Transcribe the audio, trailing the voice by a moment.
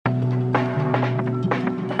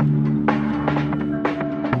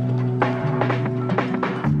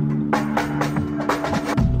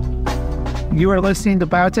You are listening to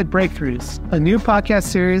Biotech Breakthroughs, a new podcast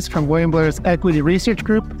series from William Blair's Equity Research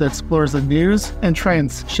Group that explores the news and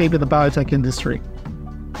trends shaping the biotech industry.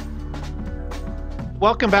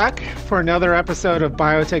 Welcome back for another episode of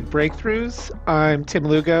Biotech Breakthroughs. I'm Tim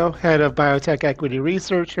Lugo, head of Biotech Equity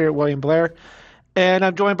Research here at William Blair, and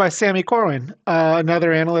I'm joined by Sami Corwin,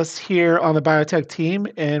 another analyst here on the biotech team,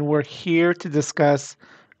 and we're here to discuss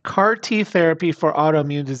CAR T therapy for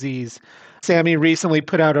autoimmune disease. Sami recently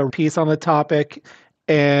put out a piece on the topic,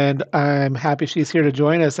 and I'm happy she's here to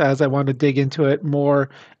join us as I want to dig into it more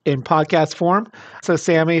in podcast form. So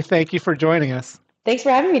Sami, thank you for joining us. Thanks for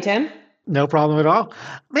having me, Tim. No problem at all.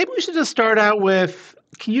 Maybe we should just start out with,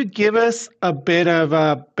 can you give us a bit of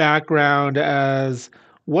a background as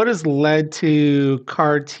what has led to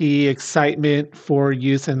CAR T excitement for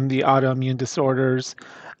use in the autoimmune disorders?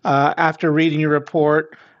 After reading your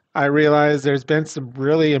report, I realized there's been some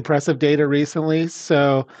really impressive data recently,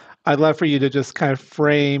 so I'd love for you to just kind of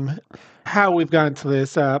frame how we've gotten to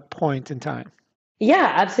this point in time.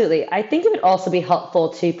 Yeah, absolutely. I think it would also be helpful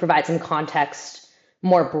to provide some context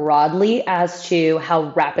more broadly as to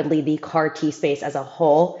how rapidly the CAR T space as a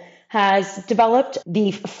whole has developed.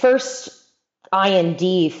 The first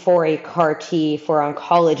IND for a CAR T for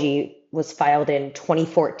oncology was filed in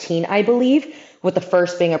 2014, I believe, with the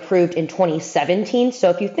first being approved in 2017. So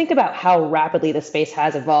if you think about how rapidly the space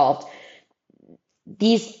has evolved,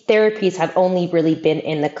 these therapies have only really been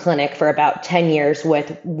in the clinic for about 10 years,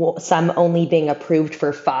 with some only being approved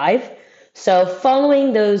for 5. So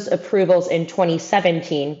following those approvals in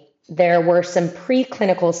 2017, there were some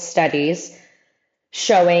preclinical studies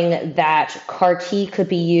showing that CAR T could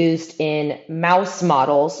be used in mouse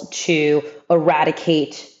models to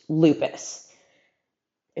eradicate lupus.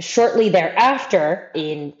 Shortly thereafter,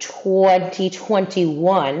 in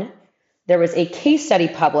 2021, there was a case study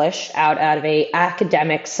published out of an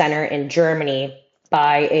academic center in Germany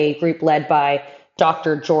by a group led by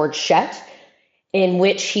Dr. George Schett, in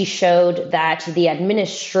which he showed that the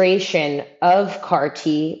administration of CAR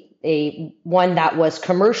T, one that was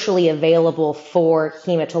commercially available for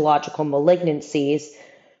hematological malignancies,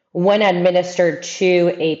 when administered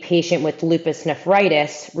to a patient with lupus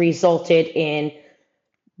nephritis, resulted in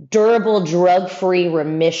durable drug-free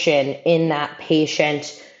remission in that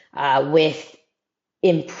patient with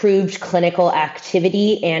improved clinical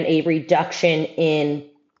activity and a reduction in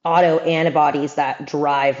autoantibodies that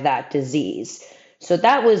drive that disease. So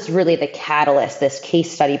that was really the catalyst, this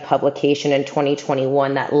case study publication in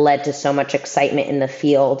 2021 that led to so much excitement in the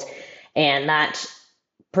field. And that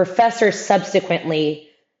professor subsequently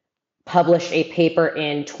published a paper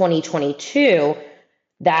in 2022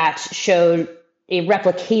 that showed a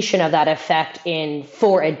replication of that effect in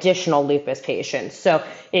 4 additional lupus patients. So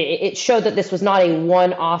it showed that this was not a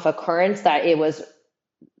one-off occurrence, that it was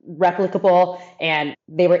replicable, and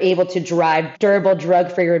they were able to drive durable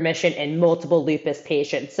drug-free remission in multiple lupus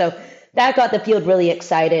patients. So that got the field really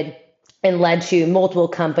excited and led to multiple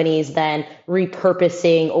companies then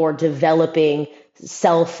repurposing or developing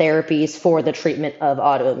cell therapies for the treatment of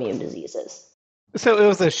autoimmune diseases. So it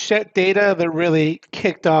was the Schett data that really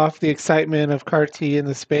kicked off the excitement of CAR T in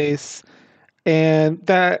the space, and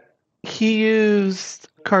that he used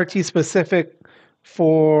CAR T specific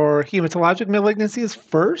for hematologic malignancies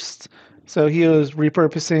first. So he was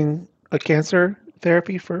repurposing a cancer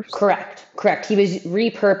therapy first? Correct. He was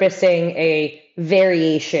repurposing a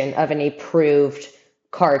variation of an approved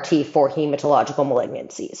CAR T for hematological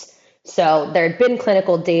malignancies. So there had been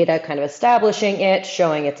clinical data kind of establishing it,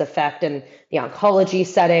 showing its effect in the oncology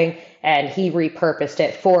setting, and he repurposed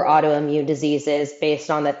it for autoimmune diseases based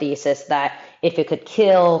on the thesis that if it could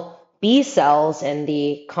kill B cells in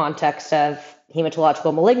the context of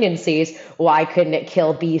hematological malignancies, why couldn't it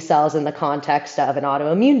kill B cells in the context of an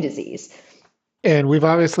autoimmune disease? And we've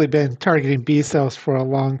obviously been targeting B cells for a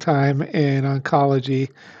long time in oncology.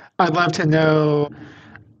 I'd love to know,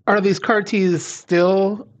 are these CAR Ts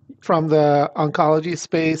still from the oncology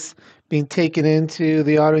space being taken into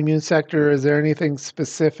the autoimmune sector? Is there anything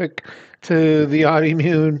specific to the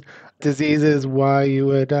autoimmune diseases why you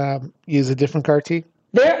would use a different CAR T?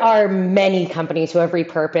 There are many companies who have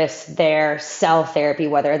repurposed their cell therapy,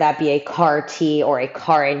 whether that be a CAR T or a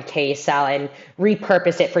CAR NK cell, and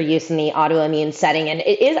repurpose it for use in the autoimmune setting. And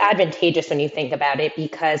it is advantageous when you think about it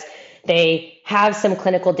because they have some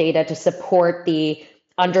clinical data to support the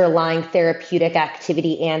underlying therapeutic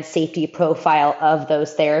activity and safety profile of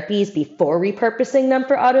those therapies before repurposing them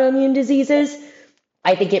for autoimmune diseases.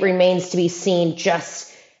 I think it remains to be seen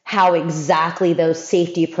just how exactly those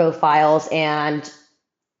safety profiles and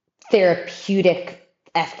therapeutic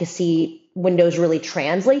efficacy windows really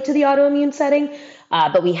translate to the autoimmune setting,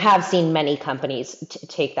 but we have seen many companies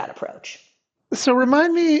take that approach. So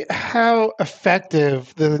remind me how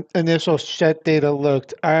effective the initial Schett data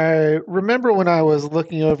looked. I remember when I was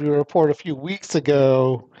looking over your report a few weeks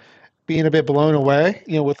ago, being a bit blown away,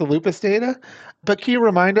 with the lupus data. But can you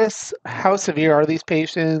remind us how severe are these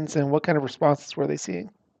patients and what kind of responses were they seeing?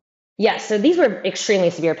 Yes, so these were extremely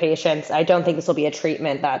severe patients. I don't think this will be a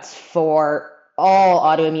treatment that's for all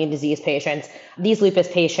autoimmune disease patients. These lupus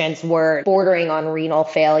patients were bordering on renal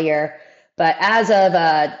failure. But as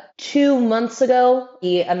of 2 months ago,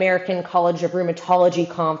 the American College of Rheumatology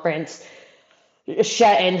conference,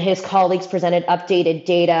 Schett and his colleagues presented updated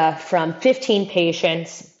data from 15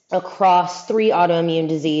 patients across 3 autoimmune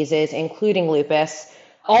diseases, including lupus.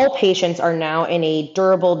 All patients are now in a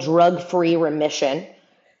durable drug-free remission,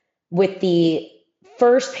 with the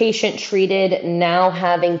first patient treated now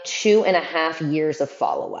having 2.5 years of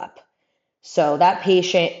follow-up. So that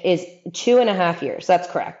patient is 2.5 years. That's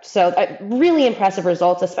correct. So really impressive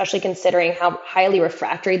results, especially considering how highly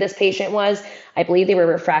refractory this patient was. I believe they were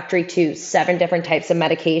refractory to 7 different types of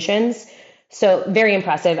medications. So very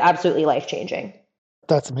impressive, absolutely life-changing.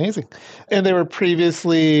 That's amazing. And they were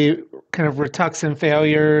previously kind of Rituxan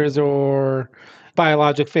failures or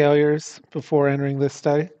biologic failures before entering this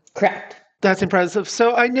study? Correct. That's impressive.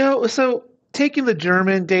 So taking the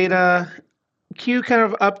German data, can you kind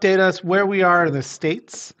of update us where we are in the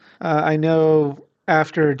States? I know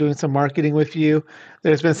after doing some marketing with you,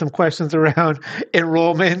 there's been some questions around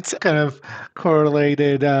enrollment, kind of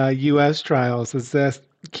correlated US trials.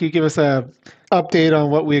 Can you give us a update on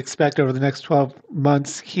what we expect over the next 12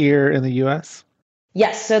 months here in the US?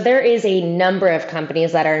 Yes, so there is a number of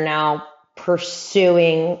companies that are now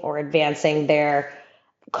pursuing or advancing their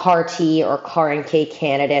CAR T or CAR NK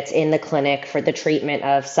candidates in the clinic for the treatment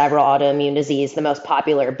of several autoimmune disease, the most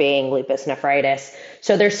popular being lupus nephritis.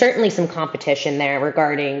 So there's certainly some competition there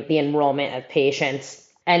regarding the enrollment of patients.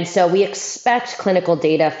 And so we expect clinical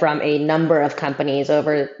data from a number of companies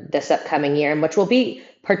over this upcoming year. And which will be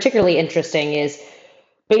particularly interesting is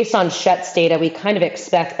based on Schett's data, we kind of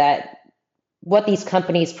expect that what these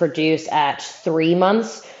companies produce at 3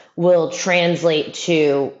 months will translate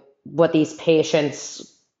to what these patients'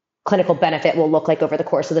 clinical benefit will look like over the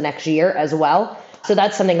course of the next year as well. So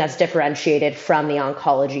that's something that's differentiated from the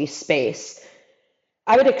oncology space.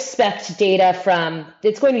 I would expect data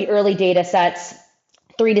it's going to be early data sets,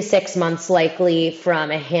 3 to 6 months likely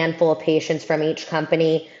from a handful of patients from each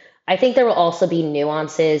company. I think there will also be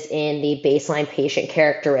nuances in the baseline patient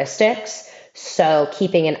characteristics. So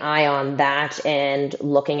keeping an eye on that and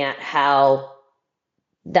looking at how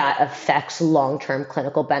that affects long-term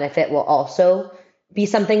clinical benefit will also be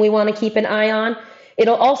something we want to keep an eye on.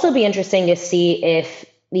 It'll also be interesting to see if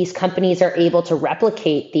these companies are able to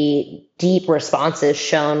replicate the deep responses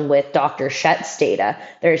shown with Dr. Schett's data.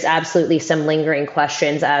 There's absolutely some lingering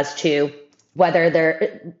questions as to whether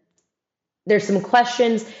there's some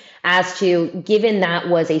questions as to, given that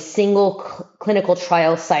was a single clinical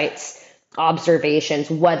trial site's observations,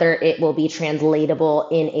 whether it will be translatable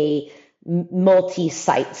in a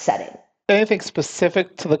multi-site setting. Anything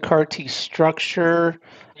specific to the CAR T structure?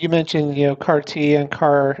 You mentioned, CAR T and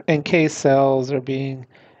CAR NK cells are being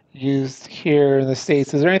used here in the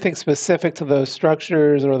States. Is there anything specific to those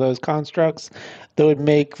structures or those constructs that would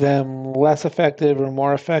make them less effective or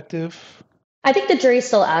more effective? I think the jury's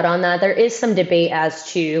still out on that. There is some debate as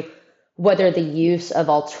to whether the use of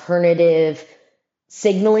alternative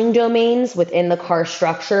signaling domains within the CAR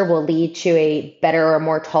structure will lead to a better or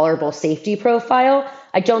more tolerable safety profile.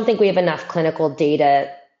 I don't think we have enough clinical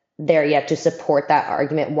data there yet to support that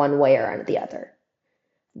argument one way or the other.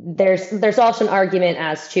 There's also an argument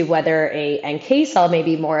as to whether a NK cell may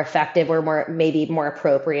be more effective or maybe more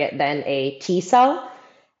appropriate than a T cell.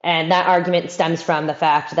 And that argument stems from the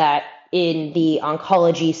fact that in the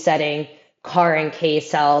oncology setting, CAR NK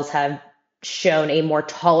cells have shown a more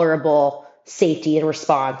tolerable safety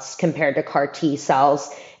response compared to CAR T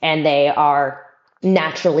cells, and they are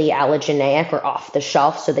naturally allogeneic or off the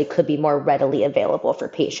shelf, so they could be more readily available for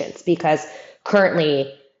patients, because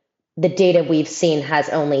currently the data we've seen has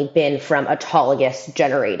only been from autologous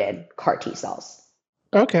generated CAR T cells.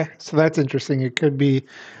 Okay, so that's interesting. It could be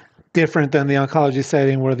different than the oncology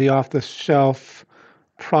setting where the off-the-shelf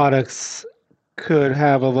products could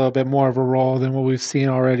have a little bit more of a role than what we've seen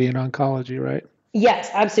already in oncology, right? Yes,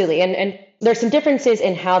 absolutely. And there's some differences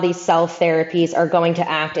in how these cell therapies are going to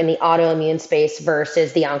act in the autoimmune space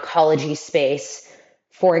versus the oncology space.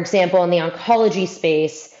 For example, in the oncology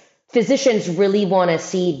space, physicians really want to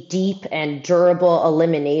see deep and durable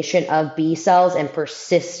elimination of B cells and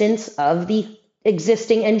persistence of the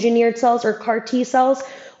existing engineered cells or CAR T cells,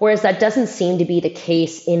 whereas that doesn't seem to be the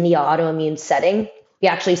case in the autoimmune setting. We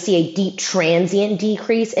actually see a deep transient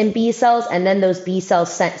decrease in B cells, and then those B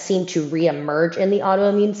cells seem to reemerge in the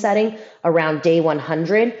autoimmune setting around day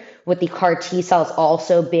 100, with the CAR T cells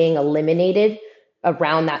also being eliminated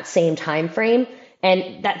around that same time frame.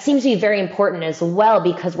 And that seems to be very important as well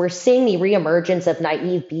because we're seeing the reemergence of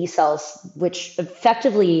naive B cells, which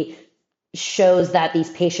effectively shows that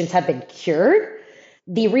these patients have been cured.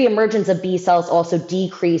 The reemergence of B cells also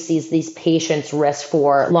decreases these patients' risk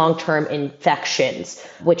for long-term infections,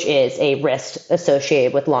 which is a risk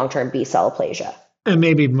associated with long-term B cell aplasia. And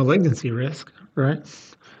maybe malignancy risk, right?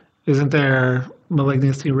 Isn't there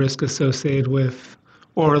malignancy risk associated with,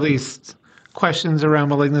 or at least questions around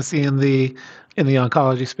malignancy in the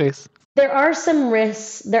oncology space? There are some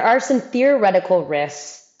risks, there are some theoretical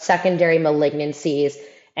risks, secondary malignancies,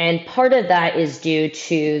 and part of that is due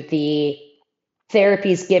to the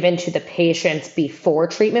therapies given to the patients before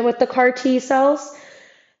treatment with the CAR T cells.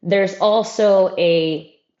 There's also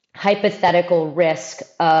a hypothetical risk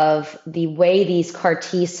of the way these CAR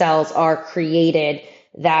T cells are created,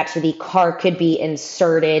 that the CAR could be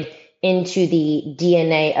inserted into the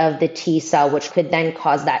DNA of the T cell, which could then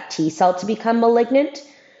cause that T cell to become malignant.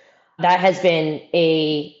 That has been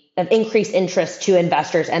of increased interest to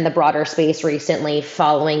investors and the broader space recently,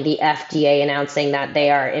 following the FDA announcing that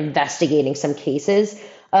they are investigating some cases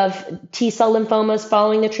of T cell lymphomas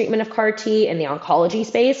following the treatment of CAR T in the oncology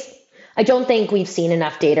space. I don't think we've seen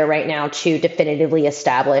enough data right now to definitively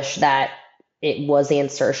establish that it was the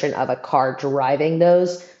insertion of a CAR driving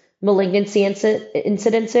those malignancy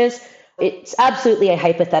incidences. It's absolutely a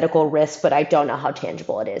hypothetical risk, but I don't know how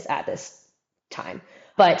tangible it is at this time.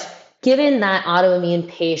 But given that autoimmune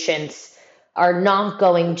patients are not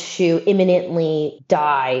going to imminently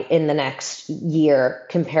die in the next year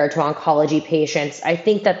compared to oncology patients, I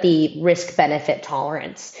think that the risk-benefit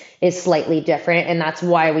tolerance is slightly different. And that's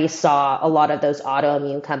why we saw a lot of those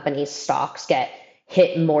autoimmune companies' stocks get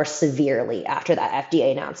hit more severely after that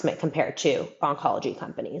FDA announcement compared to oncology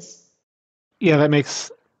companies. Yeah, that makes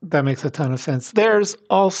a ton of sense. There's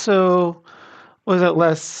also, was it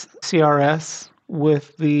less CRS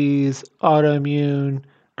with these autoimmune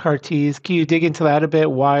CAR Ts? Can you dig into that a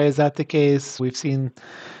bit? Why is that the case? We've seen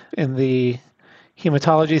in the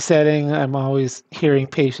hematology setting, I'm always hearing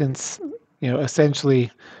patients, essentially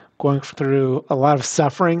going through a lot of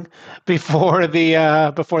suffering before the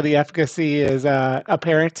efficacy is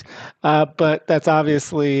apparent. But that's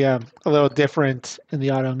obviously a little different in the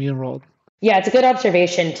autoimmune world. Yeah, it's a good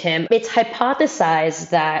observation, Tim. It's hypothesized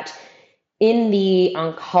that in the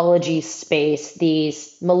oncology space,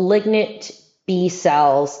 these malignant B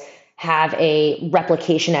cells have a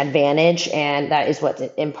replication advantage, and that is what's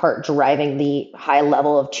in part driving the high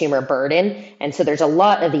level of tumor burden. And so there's a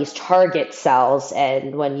lot of these target cells,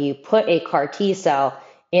 and when you put a CAR T cell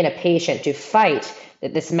in a patient to fight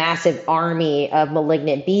this massive army of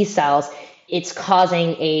malignant B cells, it's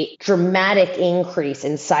causing a dramatic increase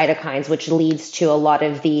in cytokines, which leads to a lot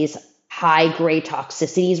of these high-grade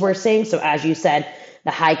toxicities we're seeing. So as you said,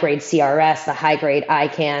 the high-grade CRS, the high-grade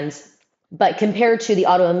ICANS. But compared to the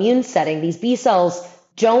autoimmune setting, these B cells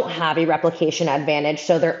don't have a replication advantage.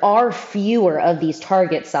 So there are fewer of these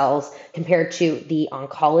target cells compared to the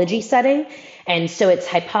oncology setting. And so it's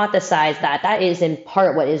hypothesized that that is in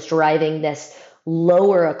part what is driving this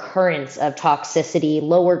lower occurrence of toxicity,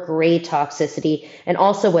 lower grade toxicity, and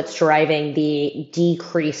also what's driving the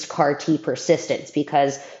decreased CAR T persistence,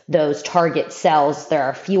 because those target cells, there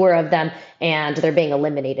are fewer of them and they're being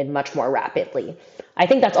eliminated much more rapidly. I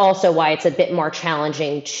think that's also why it's a bit more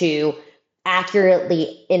challenging to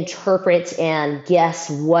accurately interpret and guess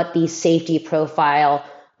what the safety profile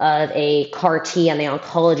of a CAR T in the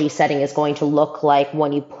oncology setting is going to look like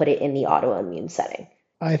when you put it in the autoimmune setting.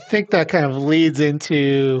 I think that kind of leads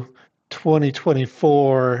into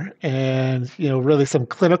 2024 and, really some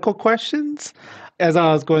clinical questions. As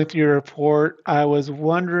I was going through your report, I was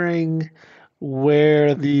wondering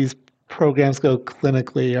where these programs go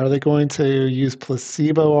clinically. Are they going to use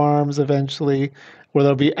placebo arms eventually? Will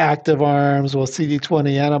there be active arms? Will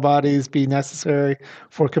CD20 antibodies be necessary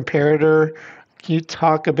for comparator? Can you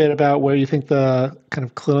talk a bit about where you think the kind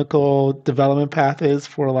of clinical development path is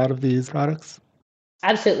for a lot of these products?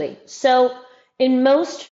 Absolutely. So in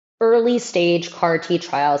most early stage CAR T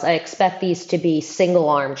trials, I expect these to be single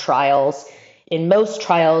arm trials. In most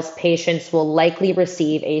trials, patients will likely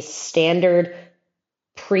receive a standard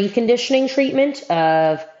preconditioning treatment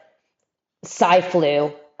of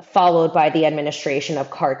Cy/Flu, followed by the administration of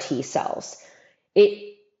CAR T cells.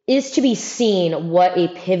 It is to be seen what a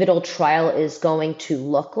pivotal trial is going to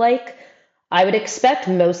look like. I would expect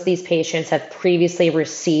most of these patients have previously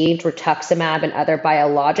received rituximab and other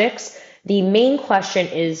biologics. The main question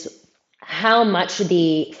is how much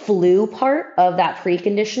the flu part of that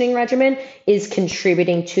preconditioning regimen is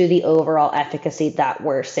contributing to the overall efficacy that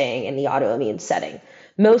we're seeing in the autoimmune setting.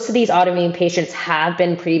 Most of these autoimmune patients have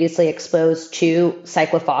been previously exposed to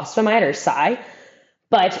cyclophosphamide or Cy,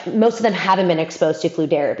 but most of them haven't been exposed to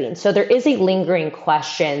fludarabine. So there is a lingering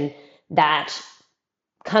question that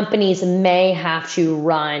companies may have to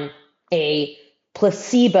run a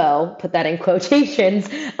placebo, put that in quotations,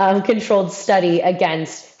 controlled study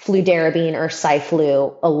against fludarabine or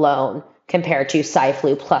Cy/Flu alone compared to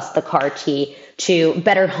Cy/Flu plus the CAR T to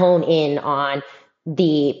better hone in on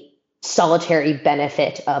the solitary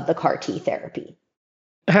benefit of the CAR T therapy.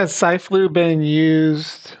 Has Cy/Flu been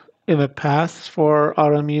used in the past for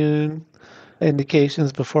autoimmune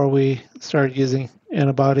indications before we started using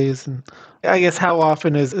antibodies? And I guess how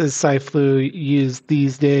often is Cy/Flu used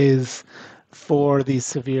these days for these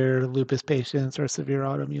severe lupus patients or severe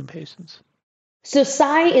autoimmune patients? So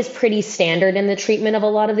Cy is pretty standard in the treatment of a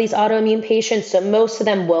lot of these autoimmune patients. So most of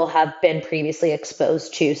them will have been previously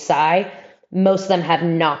exposed to Cy. Most of them have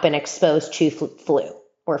not been exposed to flu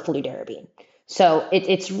or fludarabine. So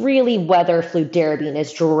it's really whether fludarabine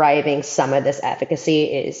is driving some of this efficacy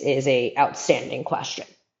is a outstanding question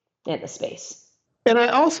in the space. And I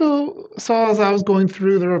also saw as I was going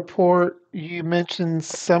through the report, you mentioned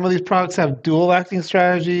some of these products have dual acting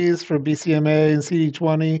strategies for BCMA and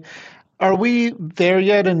CD20. Are we there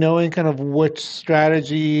yet in knowing kind of which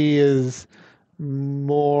strategy is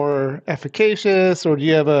more efficacious, or do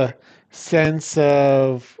you have a sense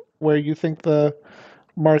of where you think the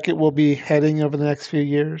market will be heading over the next few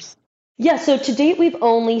years? Yeah, so to date, we've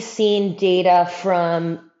only seen data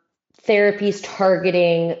from therapies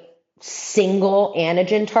targeting single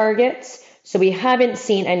antigen targets. So we haven't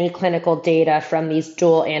seen any clinical data from these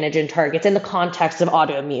dual antigen targets in the context of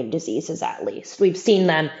autoimmune diseases, at least. We've seen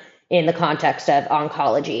them in the context of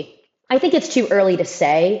oncology. I think it's too early to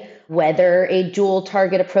say whether a dual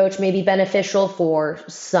target approach may be beneficial for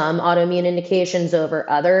some autoimmune indications over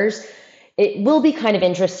others. It will be kind of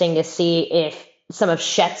interesting to see if some of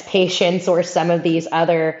Schett's patients or some of these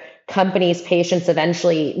other companies' patients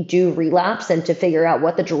eventually do relapse, and to figure out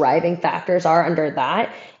what the driving factors are under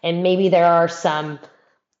that. And maybe there are some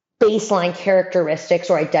baseline characteristics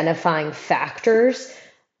or identifying factors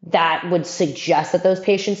that would suggest that those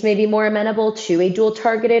patients may be more amenable to a dual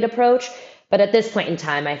targeted approach. But at this point in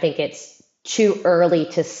time, I think it's too early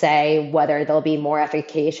to say whether they'll be more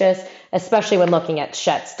efficacious, especially when looking at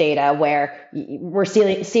Schett's data, where we're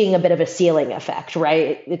seeing a bit of a ceiling effect,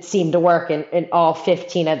 right? It seemed to work in all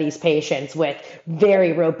 15 of these patients with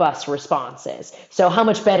very robust responses. So how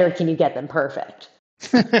much better can you get than perfect?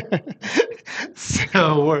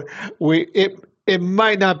 So it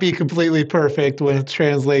might not be completely perfect when it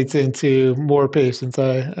translates into more patients.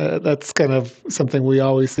 That's kind of something we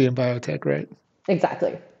always see in biotech, right?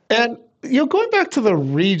 Exactly. And going back to the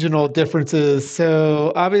regional differences,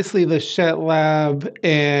 so obviously the Schett lab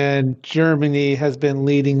and Germany has been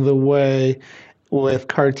leading the way with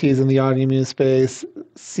CAR Ts in the autoimmune space.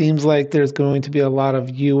 Seems like there's going to be a lot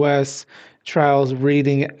of US trials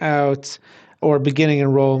reading out or beginning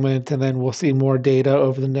enrollment, and then we'll see more data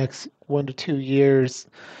over the next 1 to 2 years.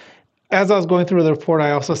 As I was going through the report,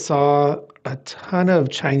 I also saw a ton of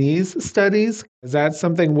Chinese studies. Is that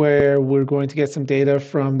something where we're going to get some data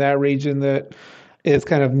from that region that is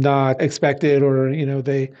kind of not expected, or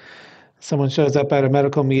someone shows up at a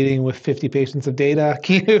medical meeting with 50 patients of data?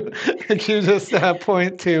 Can you just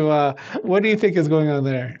point to what do you think is going on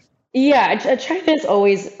there? Yeah, China's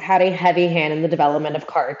always had a heavy hand in the development of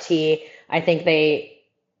CAR T. I think they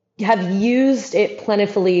have used it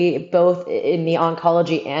plentifully both in the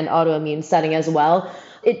oncology and autoimmune setting as well.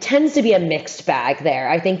 It tends to be a mixed bag there.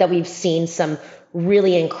 I think that we've seen some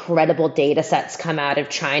really incredible data sets come out of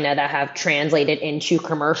China that have translated into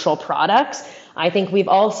commercial products. I think we've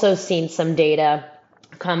also seen some data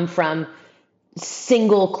come from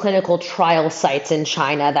single clinical trial sites in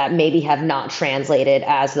China that maybe have not translated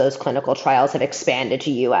as those clinical trials have expanded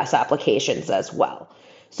to US applications as well.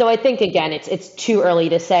 So I think, again, it's too early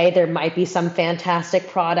to say. There might be some fantastic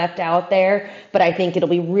product out there, but I think it'll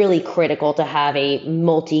be really critical to have a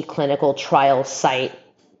multi-clinical trial site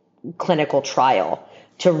clinical trial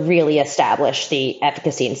to really establish the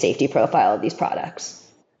efficacy and safety profile of these products.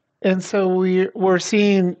 And so we're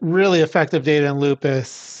seeing really effective data in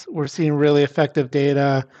lupus. We're seeing really effective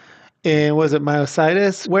data in, was it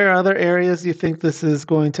myositis? Where other areas do you think this is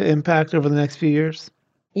going to impact over the next few years?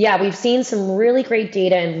 Yeah, we've seen some really great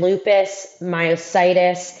data in lupus,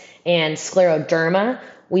 myositis, and scleroderma.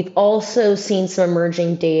 We've also seen some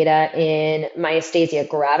emerging data in myasthenia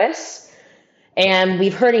gravis. And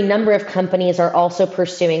we've heard a number of companies are also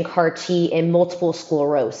pursuing CAR T in multiple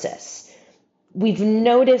sclerosis. We've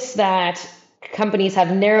noticed that companies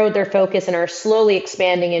have narrowed their focus and are slowly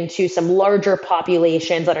expanding into some larger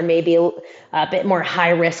populations that are maybe a bit more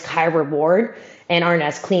high risk, high reward, and aren't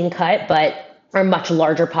as clean cut, but are much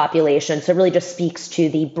larger populations. So it really just speaks to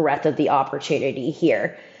the breadth of the opportunity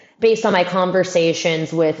here. Based on my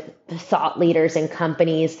conversations with thought leaders and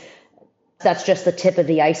companies, that's just the tip of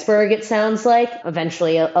the iceberg, it sounds like.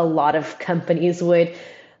 Eventually, a lot of companies would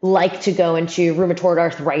like to go into rheumatoid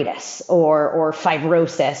arthritis or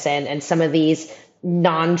fibrosis and some of these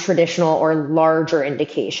non-traditional or larger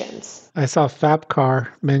indications. I saw FAPCAR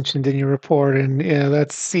mentioned in your report, and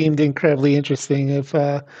that seemed incredibly interesting. If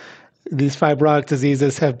these fibrotic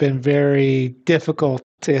diseases have been very difficult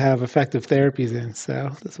to have effective therapies in, so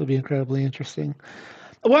this will be incredibly interesting.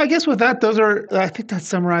 Well, I guess with that, I think that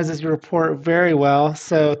summarizes your report very well.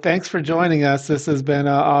 So thanks for joining us. This has been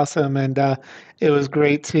awesome. And it was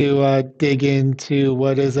great to dig into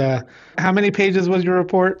how many pages was your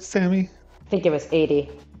report, Sammy? I think it was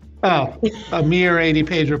 80. Oh, a mere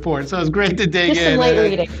 80-page report. So it's great to dig Just in. some light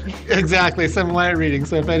reading. Exactly, some light reading.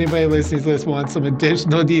 So if anybody listening to this wants some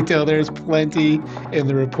additional detail, there's plenty in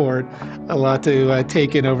the report. A lot to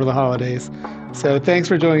take in over the holidays. So thanks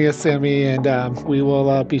for joining us, Sammy, and we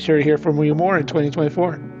will be sure to hear from you more in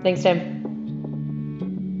 2024. Thanks, Tim.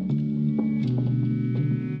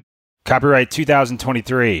 Copyright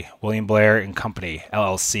 2023, William Blair and Company,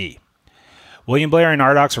 LLC. William Blair and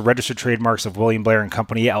Ardox are registered trademarks of William Blair and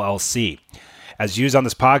Company, LLC. As used on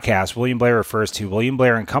this podcast, William Blair refers to William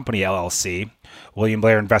Blair and Company, LLC, William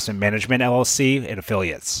Blair Investment Management, LLC, and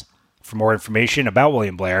affiliates. For more information about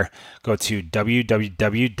William Blair, go to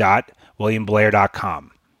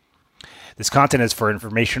www.williamblair.com. This content is for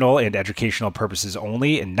informational and educational purposes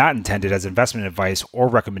only and not intended as investment advice or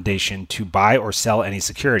recommendation to buy or sell any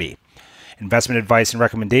security. Investment advice and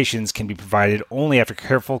recommendations can be provided only after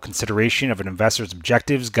careful consideration of an investor's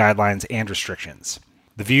objectives, guidelines, and restrictions.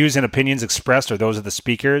 The views and opinions expressed are those of the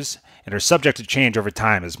speakers and are subject to change over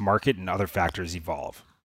time as market and other factors evolve.